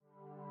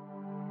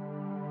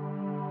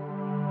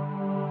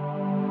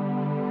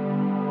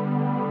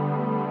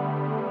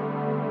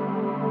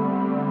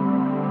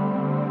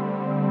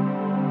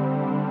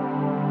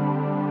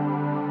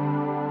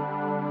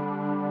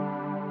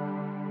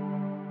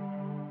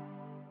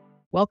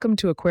Welcome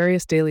to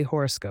Aquarius Daily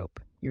Horoscope,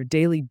 your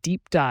daily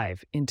deep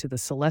dive into the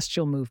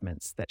celestial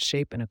movements that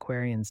shape an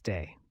Aquarian's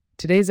day.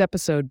 Today's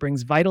episode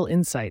brings vital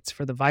insights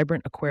for the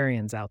vibrant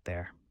Aquarians out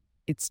there.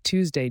 It's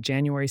Tuesday,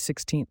 January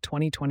 16th,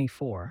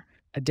 2024,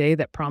 a day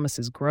that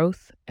promises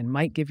growth and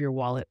might give your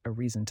wallet a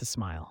reason to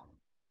smile.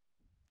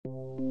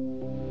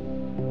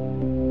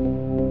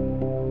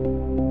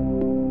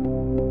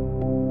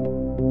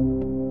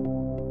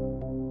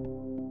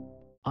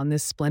 On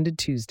this splendid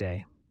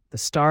Tuesday, the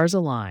stars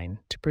align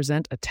to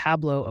present a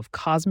tableau of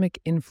cosmic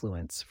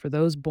influence for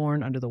those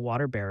born under the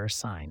water-bearer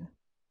sign.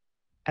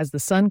 As the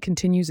sun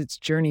continues its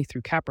journey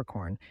through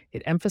Capricorn,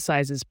 it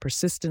emphasizes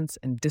persistence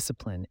and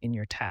discipline in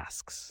your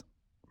tasks.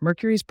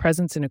 Mercury's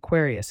presence in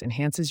Aquarius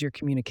enhances your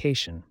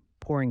communication,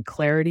 pouring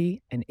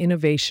clarity and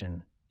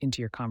innovation into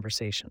your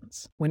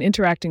conversations. When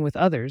interacting with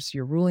others,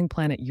 your ruling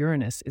planet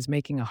Uranus is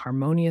making a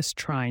harmonious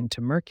trine to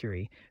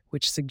Mercury,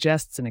 which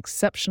suggests an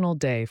exceptional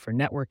day for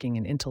networking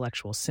and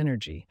intellectual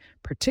synergy,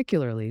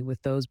 particularly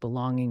with those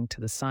belonging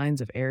to the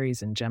signs of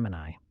Aries and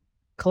Gemini.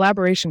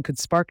 Collaboration could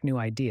spark new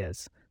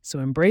ideas, so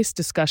embrace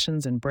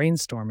discussions and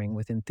brainstorming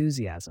with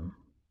enthusiasm.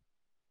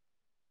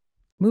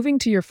 Moving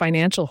to your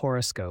financial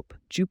horoscope,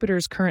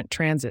 Jupiter's current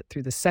transit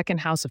through the second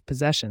house of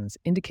possessions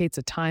indicates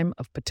a time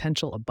of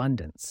potential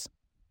abundance.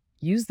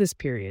 Use this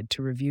period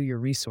to review your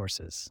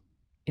resources.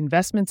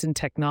 Investments in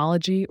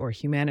technology or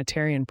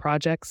humanitarian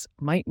projects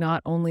might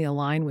not only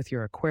align with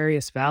your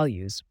Aquarius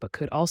values, but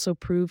could also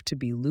prove to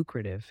be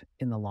lucrative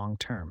in the long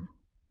term.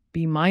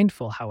 Be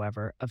mindful,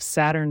 however, of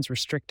Saturn's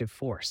restrictive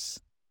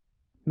force.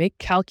 Make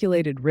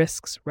calculated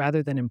risks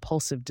rather than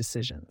impulsive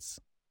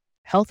decisions.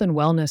 Health and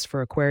wellness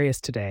for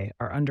Aquarius today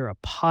are under a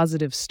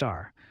positive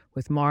star,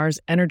 with Mars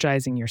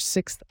energizing your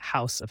sixth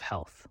house of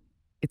health.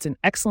 It's an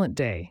excellent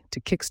day to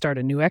kickstart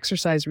a new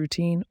exercise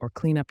routine or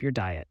clean up your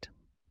diet.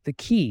 The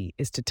key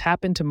is to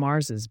tap into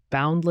Mars's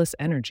boundless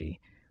energy,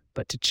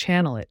 but to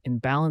channel it in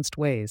balanced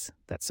ways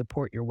that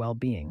support your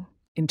well-being.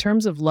 In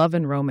terms of love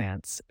and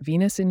romance,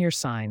 Venus in your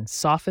sign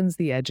softens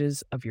the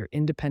edges of your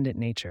independent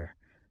nature,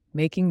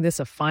 making this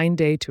a fine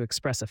day to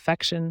express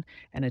affection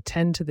and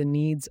attend to the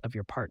needs of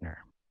your partner.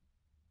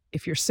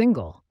 If you're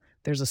single,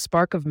 there's a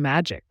spark of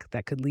magic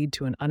that could lead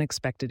to an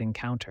unexpected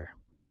encounter.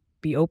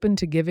 Be open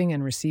to giving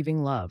and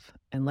receiving love,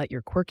 and let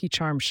your quirky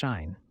charm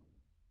shine.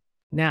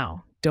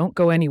 Now, don't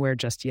go anywhere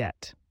just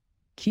yet.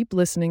 Keep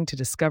listening to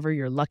discover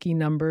your lucky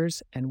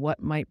numbers and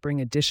what might bring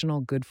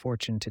additional good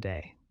fortune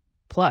today.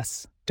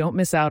 Plus, don't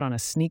miss out on a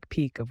sneak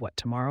peek of what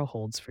tomorrow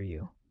holds for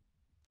you.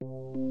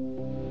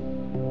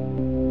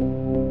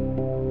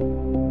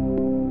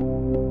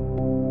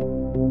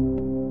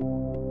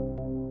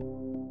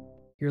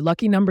 Your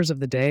lucky numbers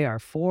of the day are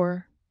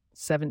 4,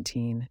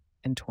 17,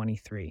 and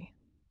 23.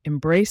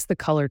 Embrace the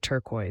color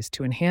turquoise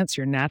to enhance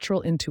your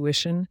natural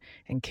intuition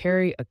and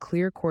carry a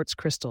clear quartz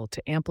crystal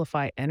to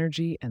amplify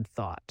energy and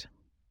thought.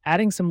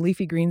 Adding some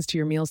leafy greens to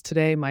your meals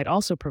today might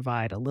also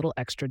provide a little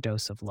extra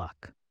dose of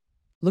luck.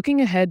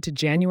 Looking ahead to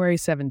January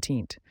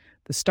 17th,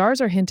 the stars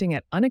are hinting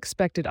at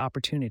unexpected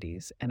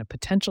opportunities and a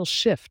potential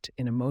shift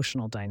in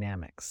emotional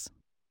dynamics.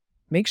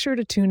 Make sure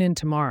to tune in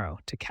tomorrow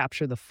to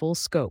capture the full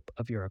scope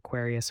of your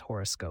Aquarius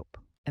horoscope.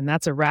 And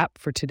that's a wrap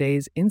for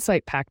today's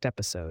insight-packed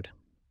episode.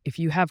 If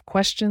you have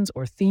questions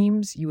or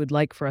themes you would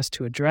like for us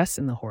to address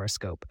in the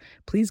horoscope,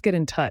 please get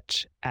in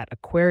touch at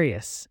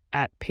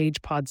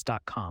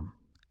aquarius@pagepods.com.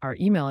 Our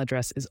email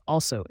address is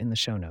also in the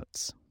show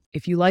notes.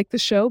 If you like the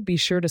show, be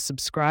sure to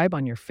subscribe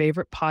on your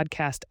favorite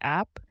podcast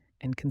app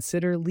and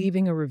consider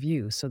leaving a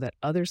review so that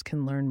others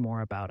can learn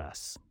more about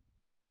us.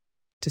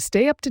 To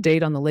stay up to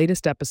date on the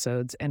latest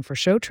episodes and for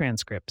show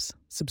transcripts,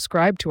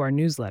 subscribe to our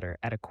newsletter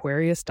at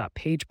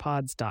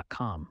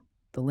aquarius.pagepods.com.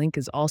 The link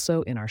is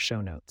also in our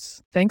show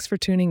notes. Thanks for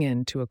tuning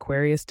in to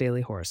Aquarius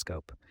Daily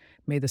Horoscope.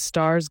 May the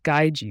stars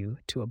guide you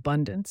to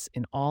abundance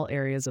in all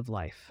areas of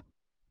life.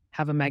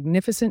 Have a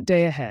magnificent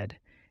day ahead,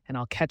 and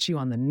I'll catch you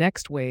on the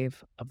next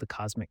wave of the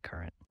cosmic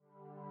current.